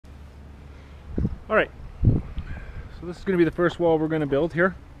Alright, so this is going to be the first wall we're going to build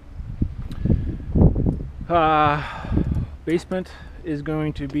here. Basement is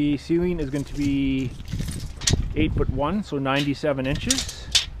going to be, ceiling is going to be 8'1", so 97 inches.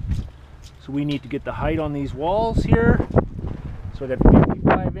 So we need to get the height on these walls here. So I got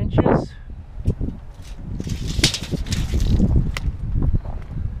 55 inches.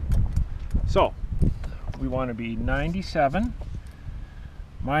 So we want to be 97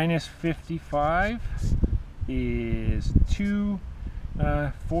 minus 55 is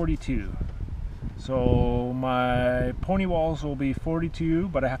 242. So my pony walls will be 42,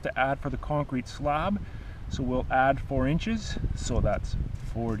 but I have to add for the concrete slab. So we'll add 4 inches. So that's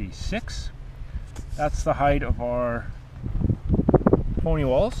 46. That's the height of our pony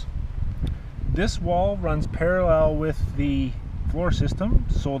walls. This wall runs parallel with the floor system,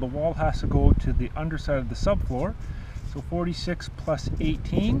 so the wall has to go to the underside of the subfloor. So 46 plus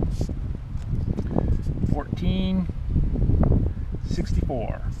 18, 14,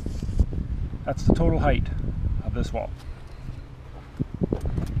 64. That's the total height of this wall.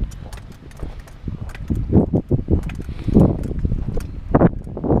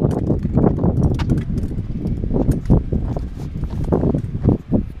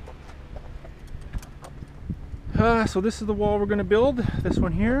 So this is the wall we're going to build. This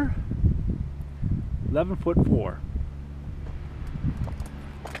one here, 11'4".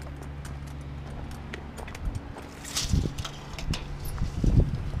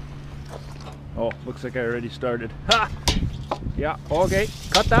 Oh, looks like I already started. Ha! Yeah, okay,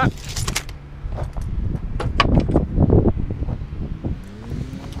 cut that.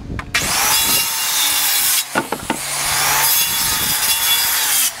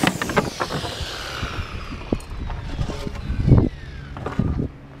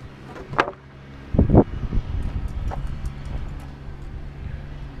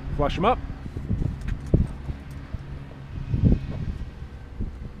 Flush them up.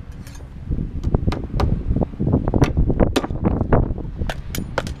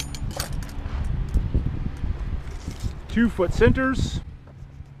 Two-foot centers.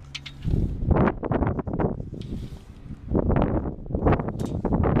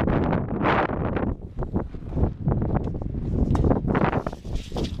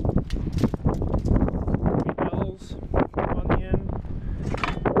 L's on the end.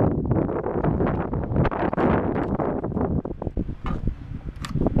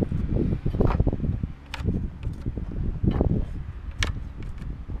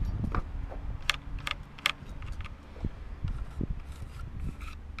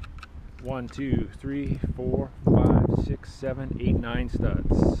 One, two, three, 4, 5, 6, 7, 8, 9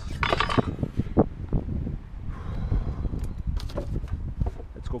 studs.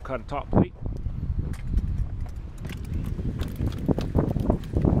 Let's go cut a top plate.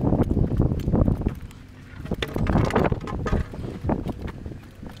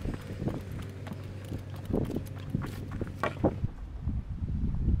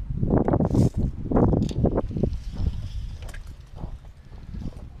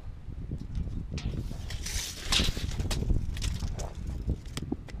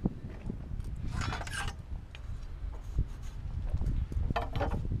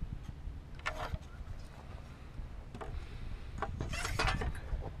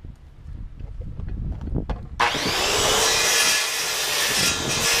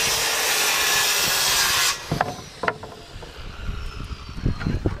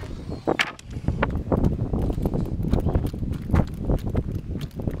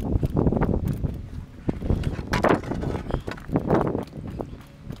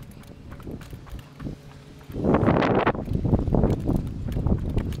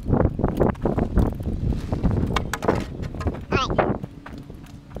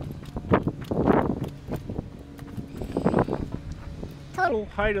 Total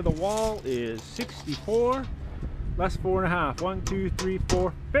height of the wall is 64 less 4.5. 1, 2, 3,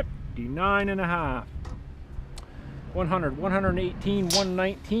 4, 59.5. 100, 118,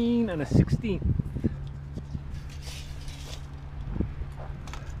 119, and a 16th.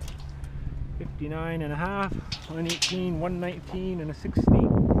 59.5, 118, 119, and a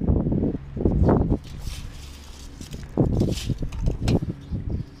 16th.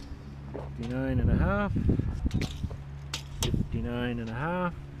 59.5.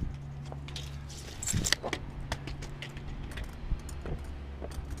 59.5.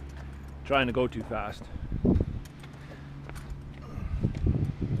 Trying to go too fast.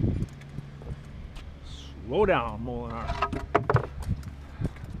 Slow down, Molinar.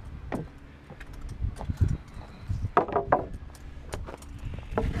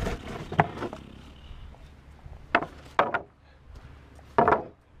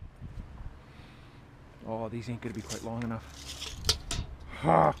 Oh, these ain't gonna be quite long enough.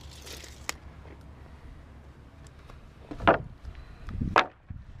 Ha!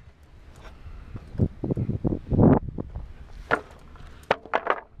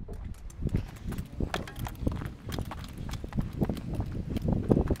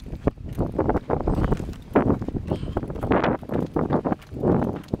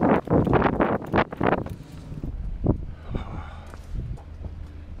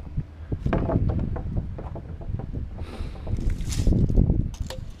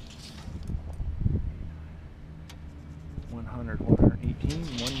 $100, $118,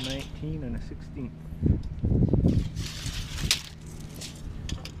 $119, and a 16th.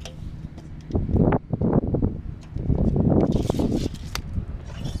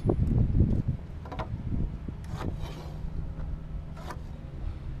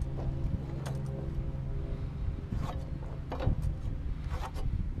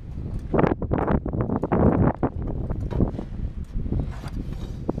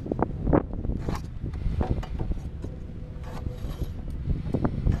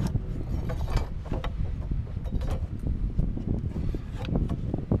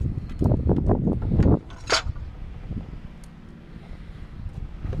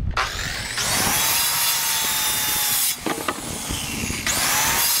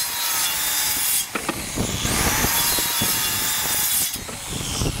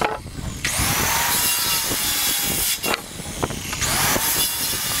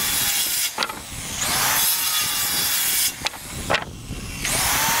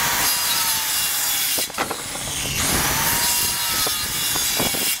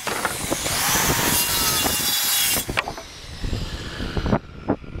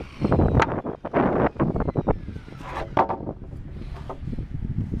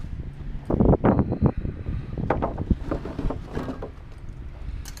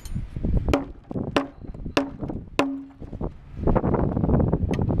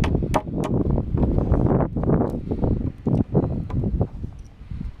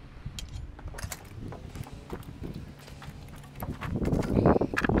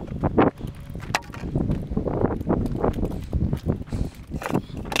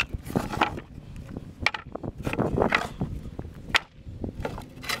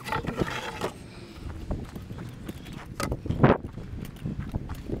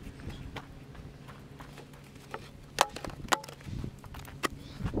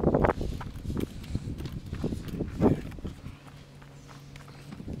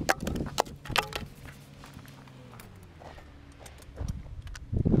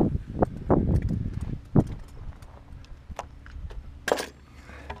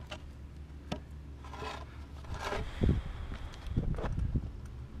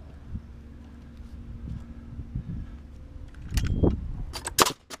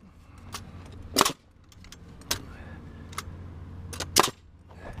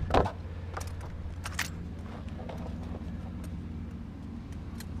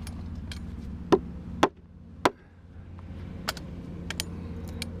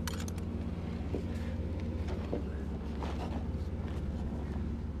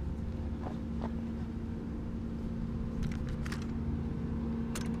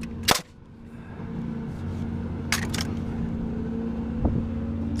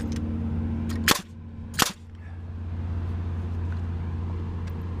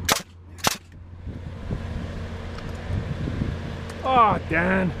 Oh,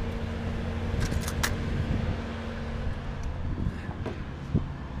 Dan.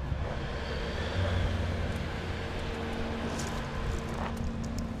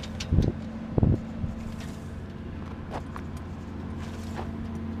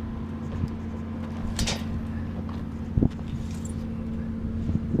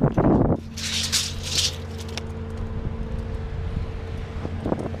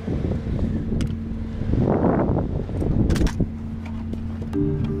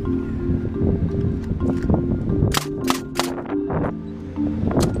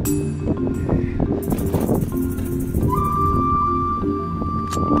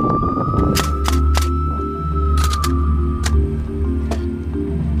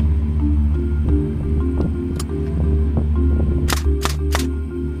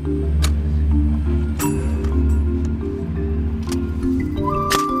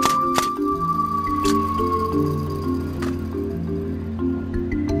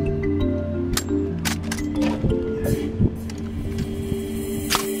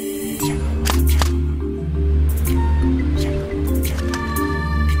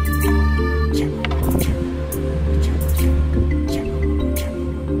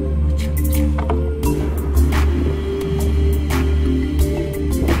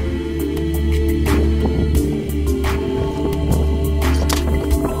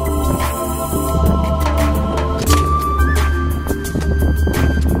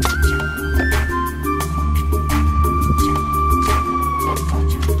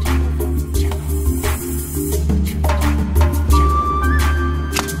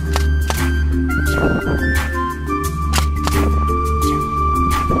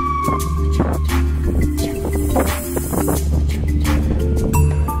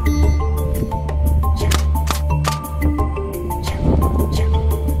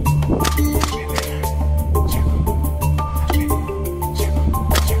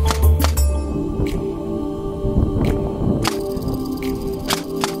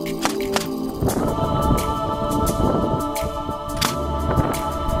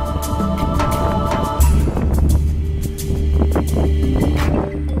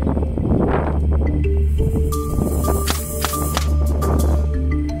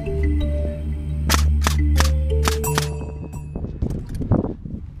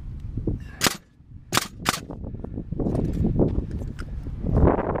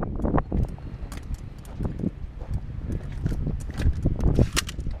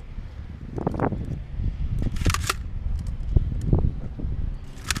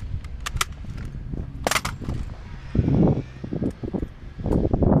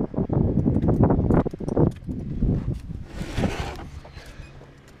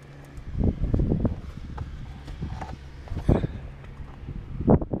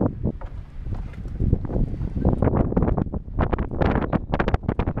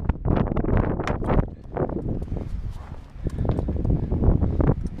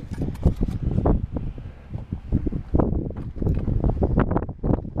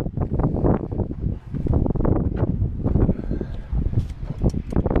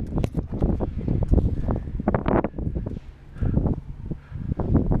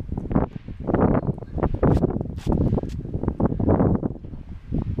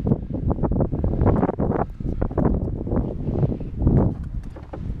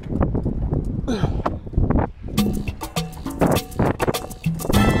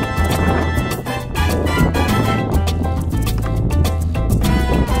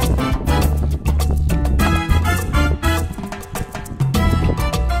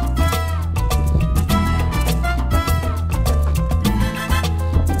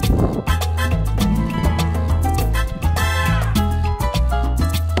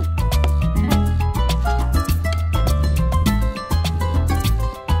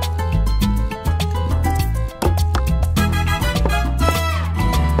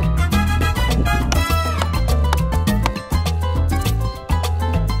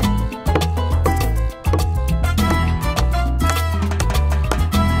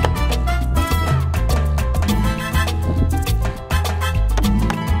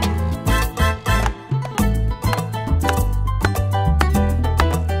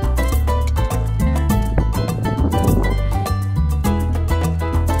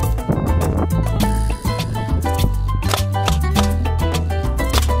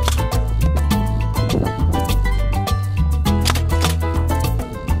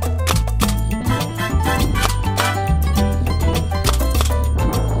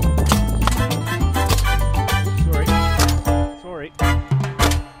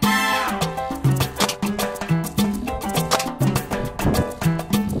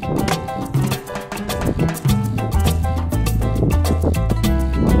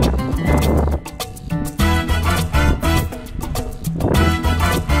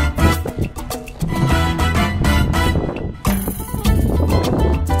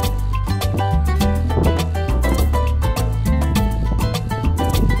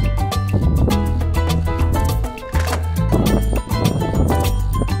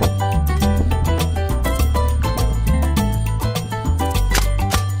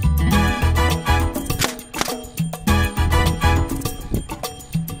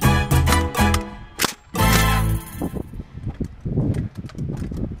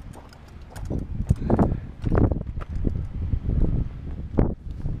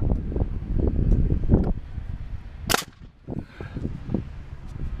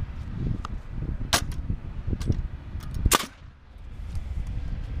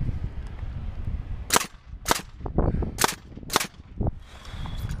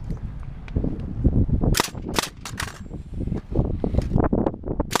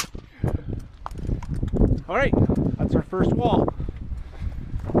 first wall.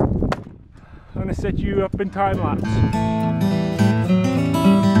 I'm gonna set you up in time lapse.